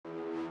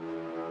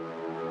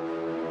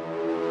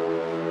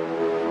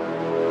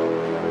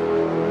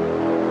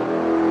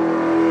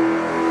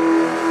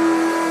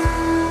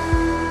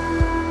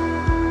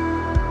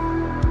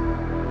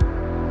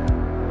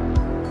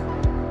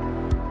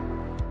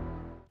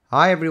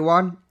Hi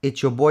everyone,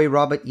 it's your boy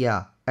Robert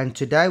here, and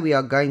today we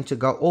are going to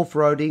go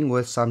off-roading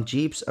with some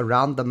jeeps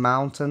around the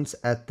mountains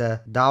at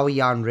the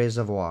Daoyaun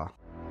reservoir.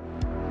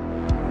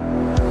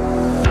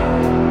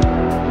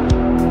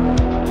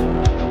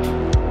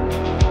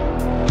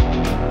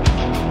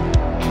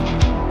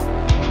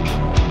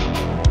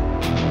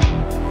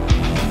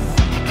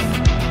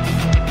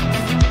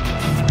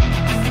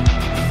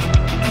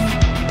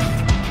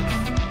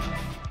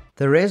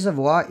 The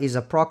reservoir is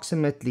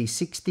approximately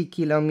 60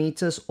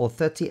 kilometers or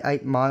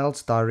 38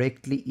 miles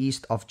directly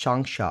east of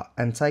Changsha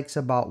and takes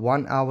about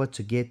 1 hour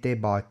to get there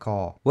by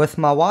car. With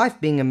my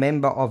wife being a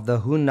member of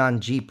the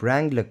Hunan Jeep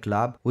Wrangler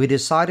Club, we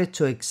decided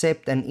to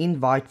accept an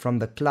invite from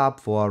the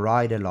club for a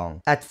ride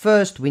along. At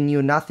first we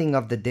knew nothing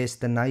of the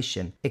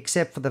destination,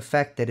 except for the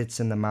fact that it's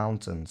in the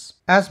mountains.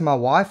 As my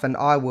wife and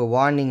I were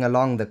winding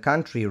along the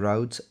country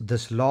roads,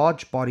 this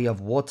large body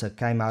of water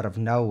came out of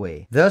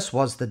nowhere. This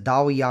was the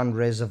Daoyaun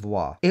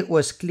reservoir. It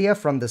was clear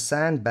from the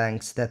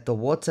sandbanks that the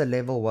water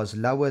level was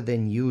lower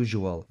than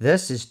usual.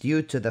 This is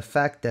due to the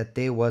fact that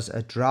there was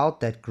a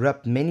drought that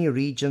gripped many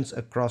regions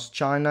across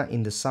China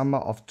in the summer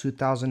of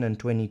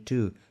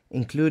 2022.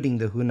 Including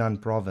the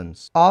Hunan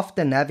province.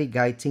 After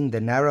navigating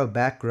the narrow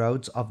back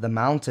roads of the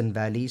mountain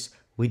valleys,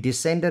 we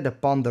descended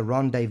upon the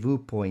rendezvous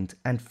point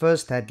and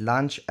first had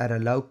lunch at a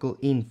local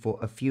inn for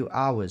a few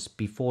hours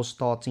before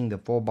starting the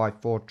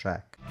 4x4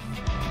 track.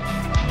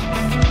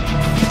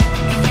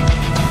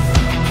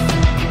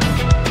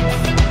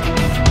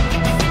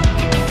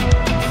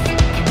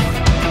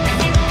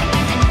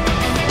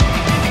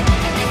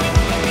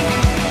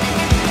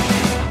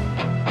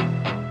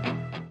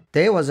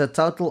 There was a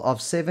total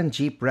of 7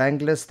 Jeep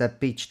Wranglers that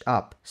pitched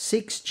up.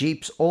 6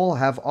 Jeeps all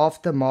have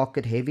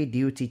aftermarket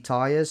heavy-duty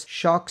tires,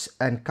 shocks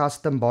and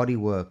custom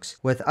bodyworks,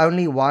 with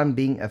only one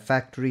being a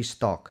factory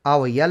stock.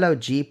 Our yellow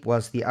Jeep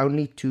was the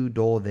only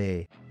 2-door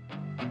there.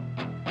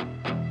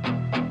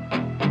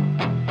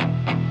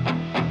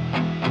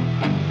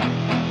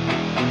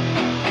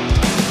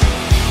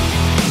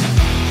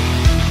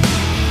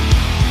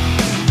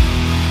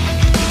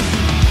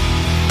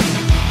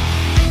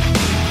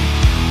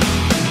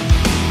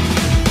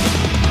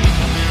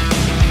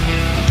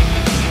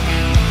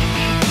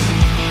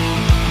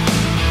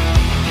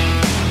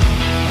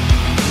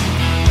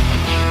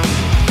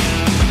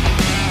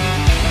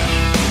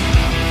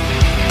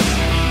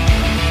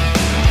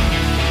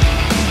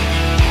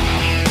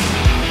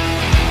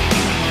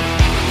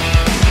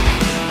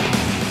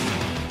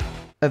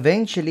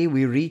 Eventually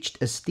we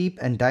reached a steep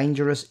and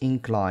dangerous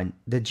incline.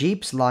 The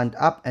jeeps lined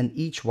up and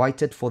each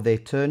waited for their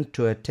turn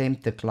to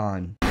attempt the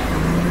climb.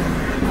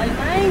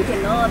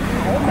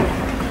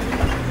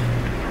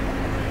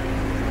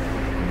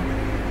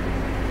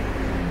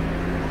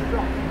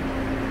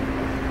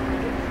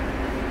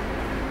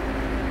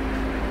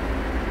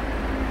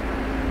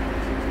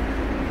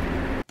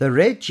 The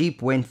red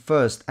Jeep went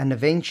first and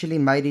eventually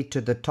made it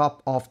to the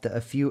top after a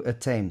few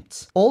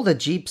attempts. All the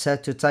Jeeps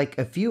had to take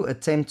a few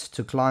attempts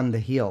to climb the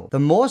hill. The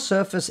more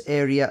surface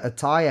area a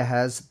tire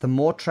has, the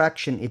more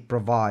traction it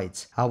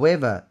provides.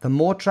 However, the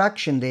more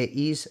traction there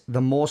is,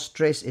 the more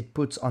stress it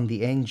puts on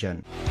the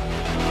engine.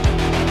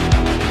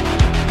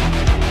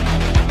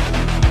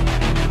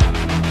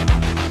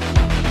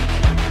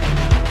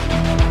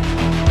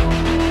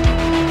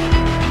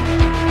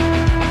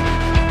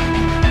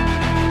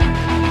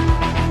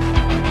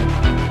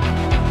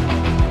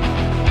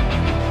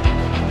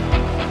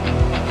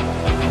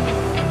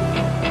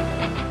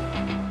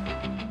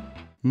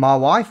 My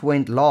wife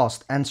went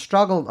last and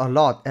struggled a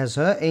lot as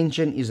her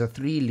engine is a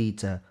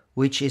 3-liter,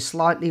 which is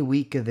slightly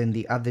weaker than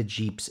the other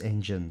Jeep's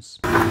engines.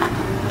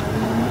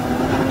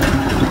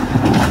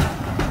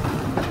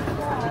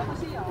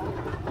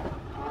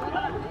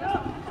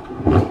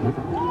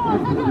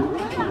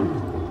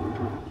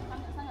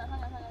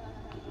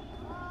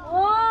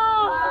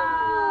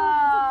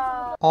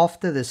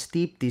 After the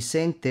steep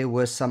descent, there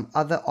were some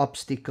other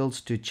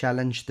obstacles to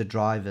challenge the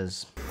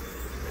drivers.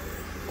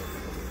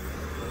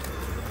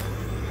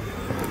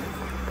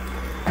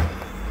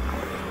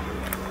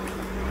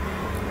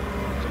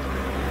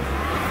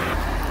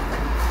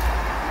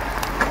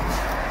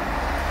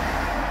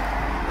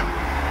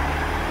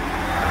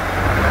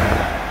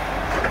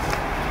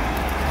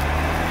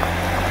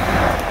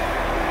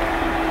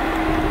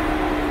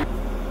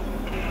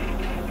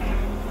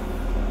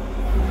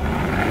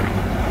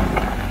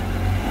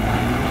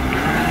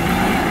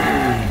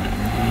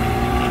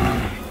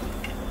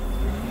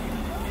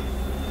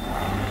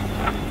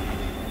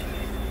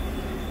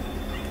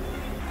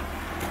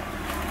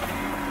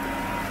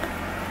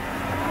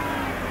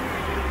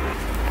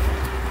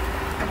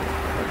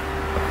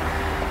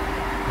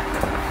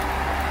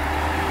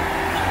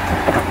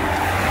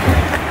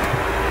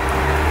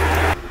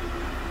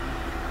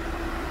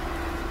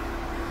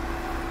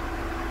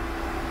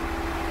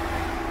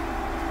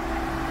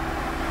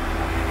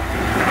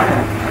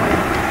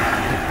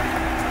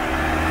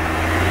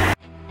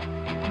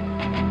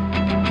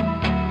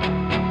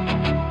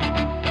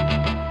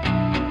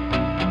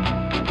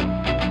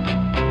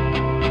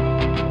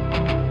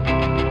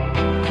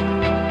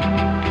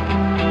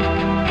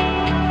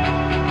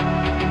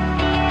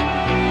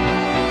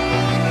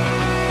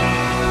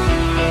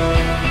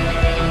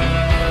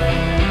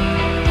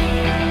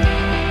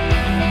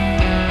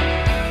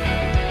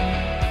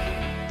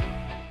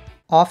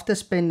 After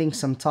spending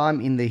some time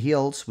in the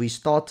hills, we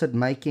started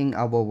making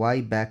our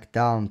way back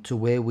down to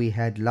where we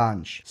had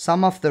lunch.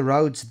 Some of the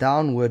roads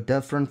down were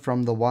different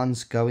from the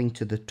ones going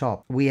to the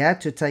top. We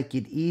had to take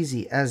it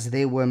easy as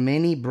there were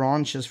many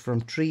branches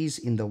from trees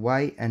in the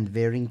way and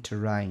varying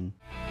terrain.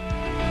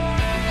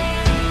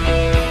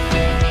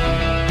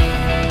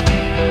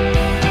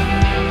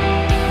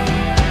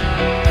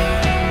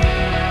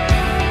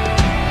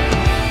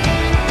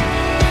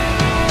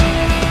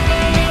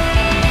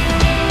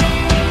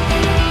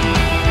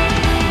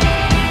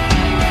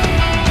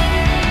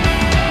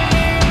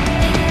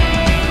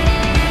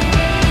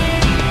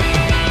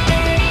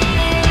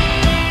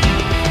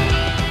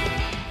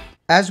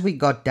 As we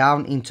got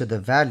down into the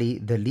valley,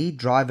 the lead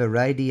driver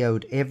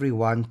radioed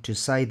everyone to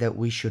say that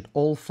we should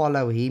all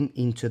follow him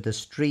into the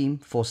stream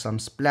for some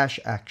splash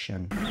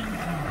action.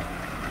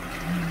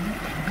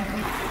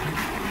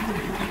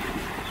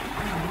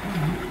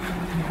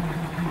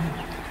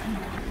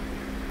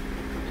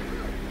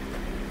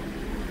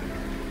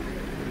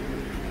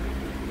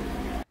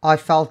 I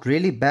felt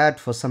really bad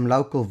for some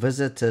local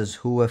visitors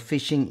who were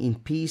fishing in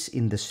peace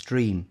in the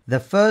stream. The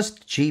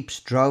first jeeps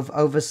drove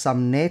over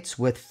some nets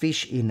with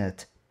fish in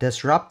it,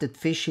 disrupted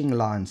fishing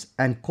lines,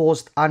 and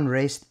caused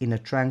unrest in a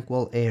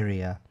tranquil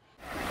area.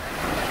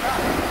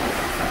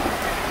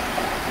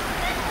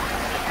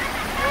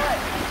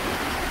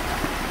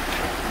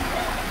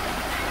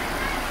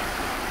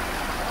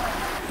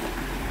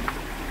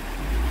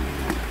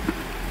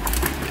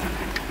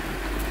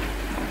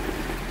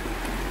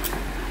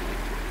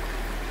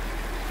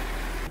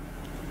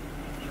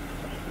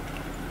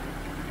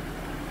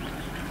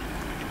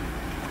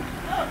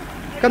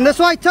 Come this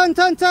way, turn,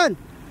 turn, turn!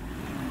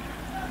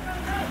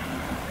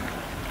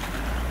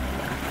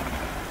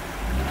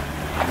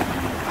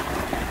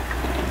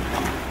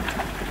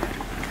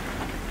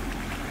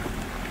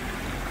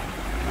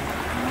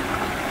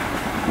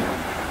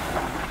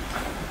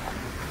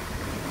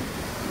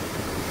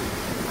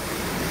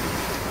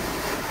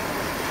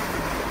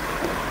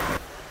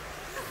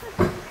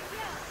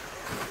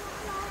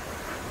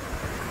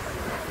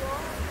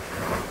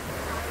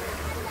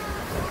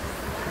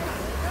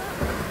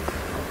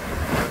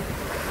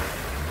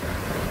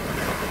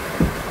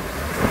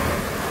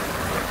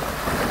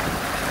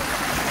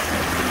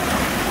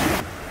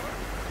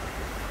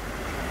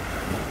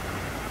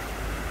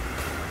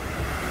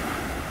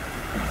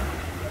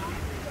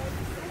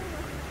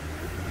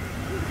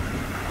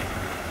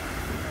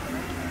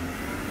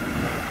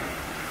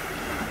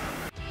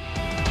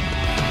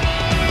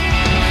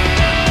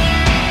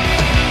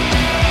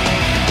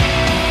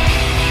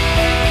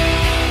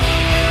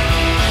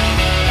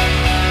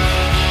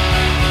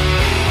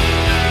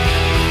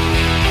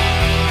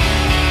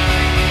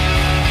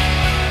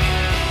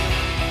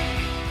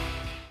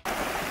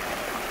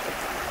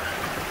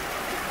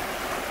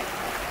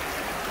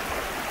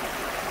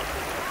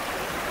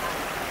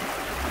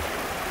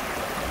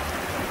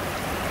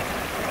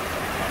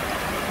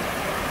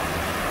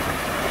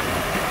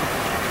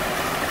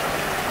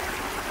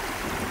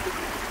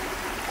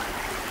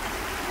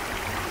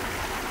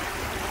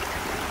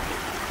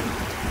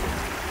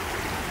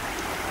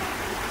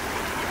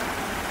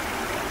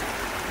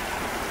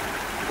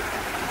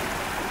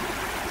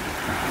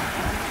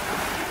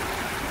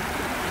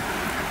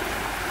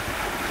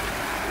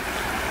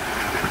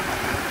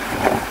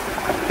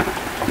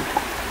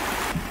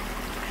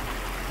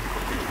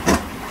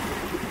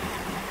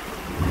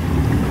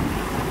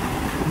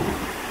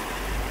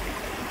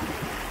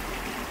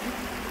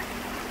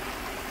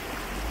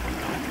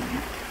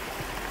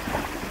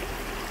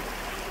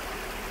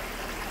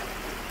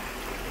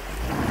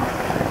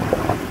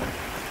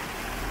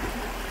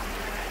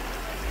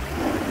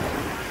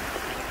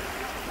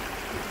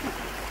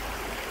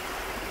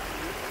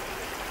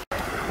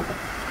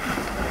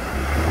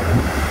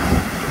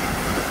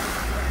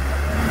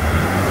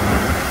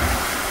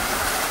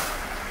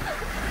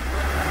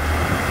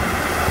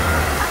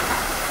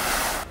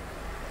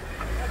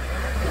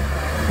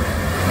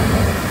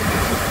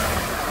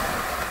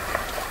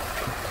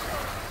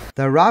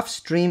 The rough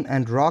stream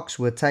and rocks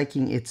were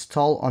taking its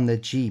toll on the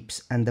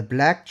jeeps, and the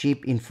black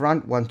jeep in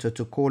front wanted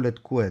to call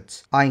it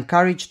quits. I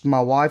encouraged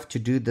my wife to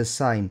do the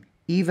same,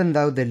 even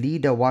though the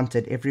leader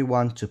wanted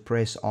everyone to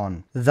press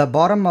on. The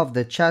bottom of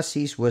the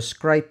chassis was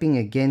scraping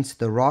against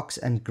the rocks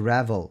and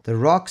gravel. The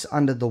rocks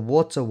under the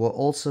water were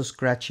also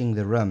scratching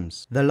the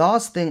rims. The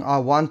last thing I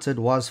wanted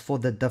was for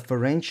the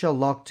differential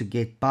lock to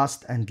get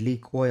bust and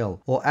leak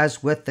oil, or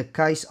as with the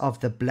case of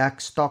the black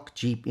stock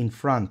Jeep in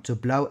front, to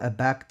blow a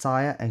back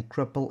tire and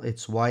cripple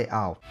its way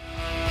out.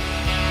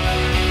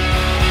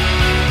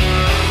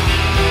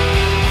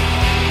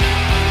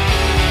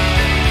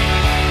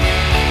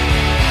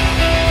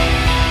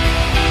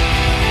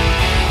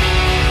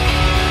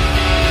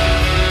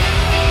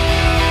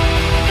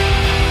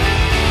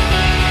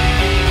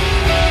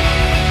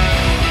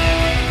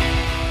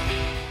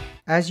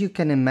 As you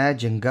can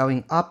imagine,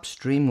 going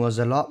upstream was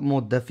a lot more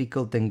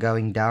difficult than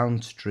going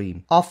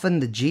downstream.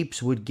 Often the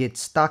jeeps would get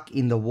stuck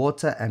in the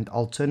water and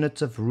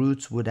alternative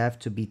routes would have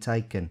to be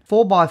taken.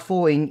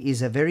 4x4ing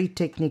is a very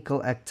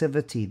technical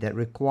activity that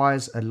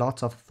requires a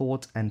lot of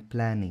thought and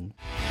planning.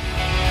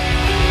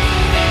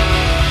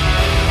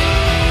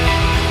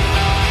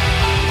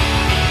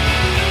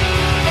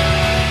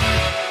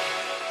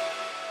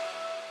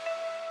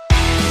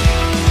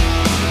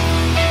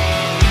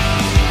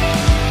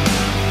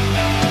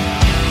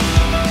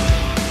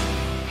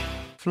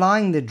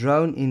 Flying the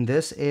drone in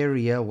this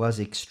area was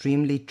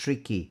extremely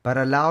tricky, but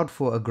allowed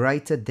for a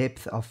greater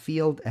depth of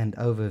field and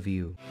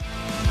overview.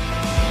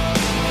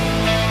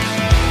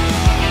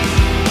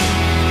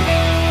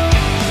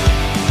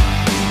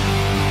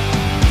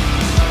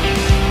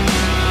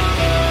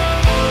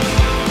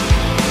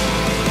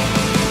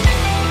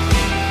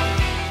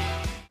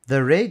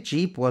 The red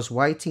Jeep was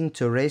waiting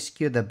to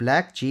rescue the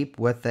black Jeep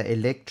with the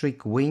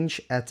electric winch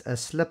at a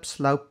slip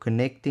slope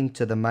connecting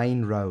to the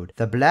main road.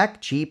 The black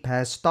Jeep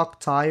has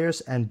stock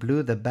tires and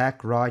blew the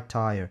back right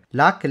tire.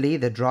 Luckily,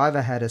 the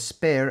driver had a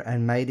spare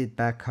and made it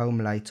back home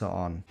later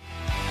on.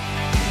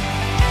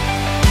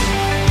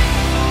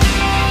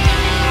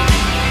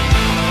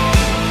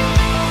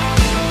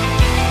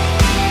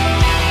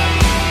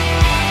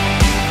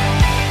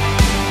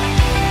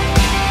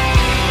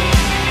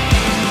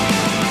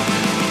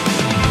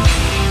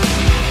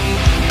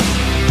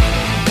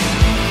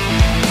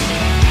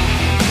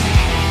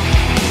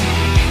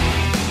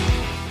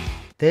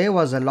 There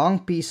was a long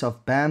piece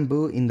of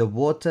bamboo in the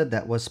water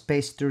that was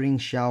pestering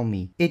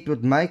Xiaomi. It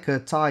would make her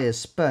tire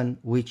spin,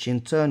 which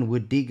in turn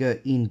would dig her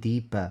in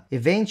deeper.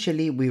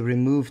 Eventually we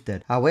removed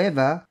it.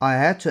 However, I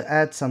had to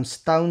add some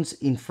stones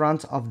in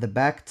front of the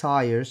back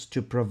tires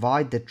to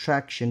provide the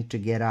traction to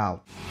get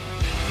out.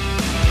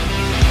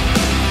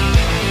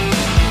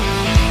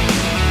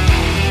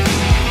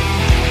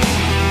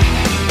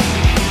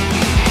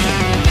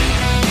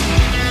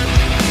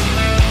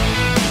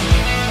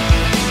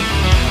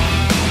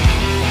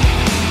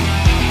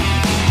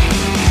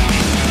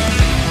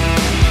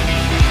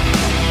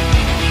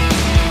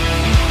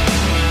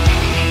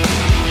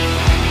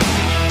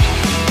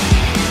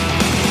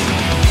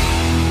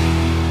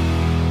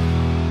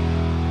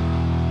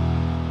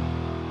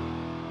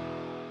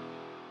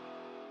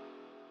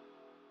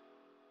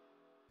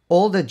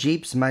 All the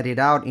jeeps made it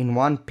out in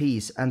one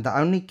piece and the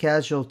only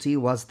casualty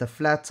was the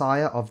flat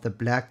tire of the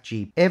black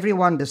jeep.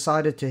 Everyone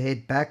decided to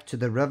head back to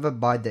the river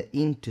by the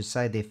inn to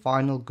say their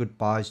final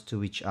goodbyes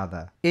to each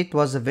other. It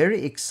was a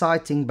very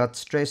exciting but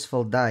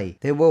stressful day.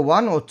 There were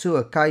 1 or 2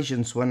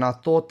 occasions when I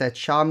thought that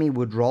Xiaomi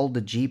would roll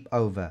the jeep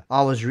over.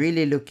 I was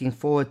really looking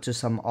forward to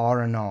some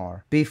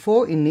R&R.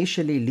 Before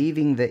initially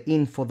leaving the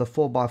inn for the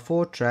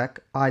 4x4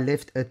 track, I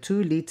left a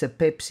 2-liter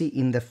Pepsi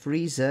in the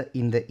freezer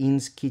in the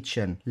inn's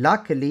kitchen.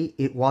 Luckily,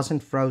 it wasn't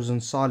frozen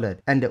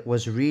solid and it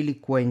was really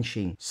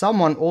quenching.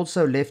 Someone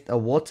also left a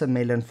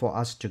watermelon for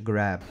us to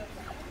grab.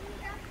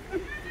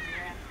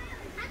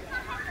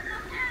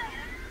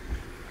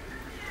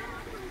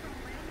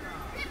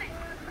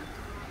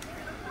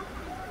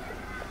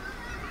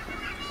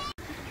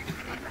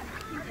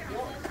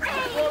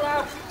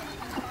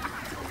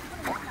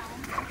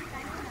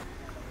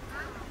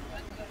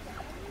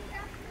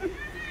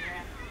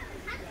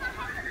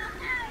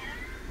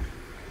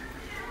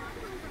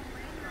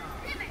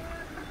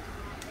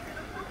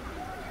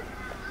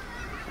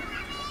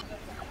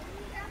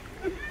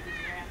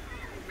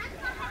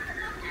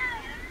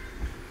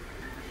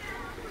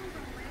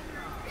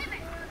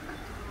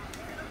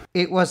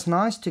 It was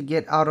nice to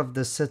get out of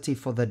the city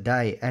for the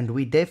day and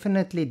we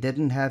definitely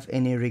didn't have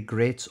any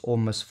regrets or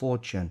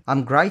misfortune.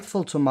 I'm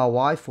grateful to my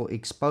wife for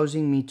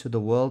exposing me to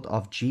the world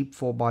of Jeep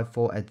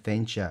 4x4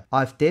 adventure.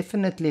 I've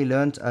definitely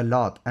learned a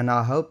lot and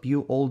I hope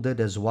you all did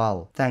as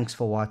well. Thanks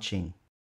for watching.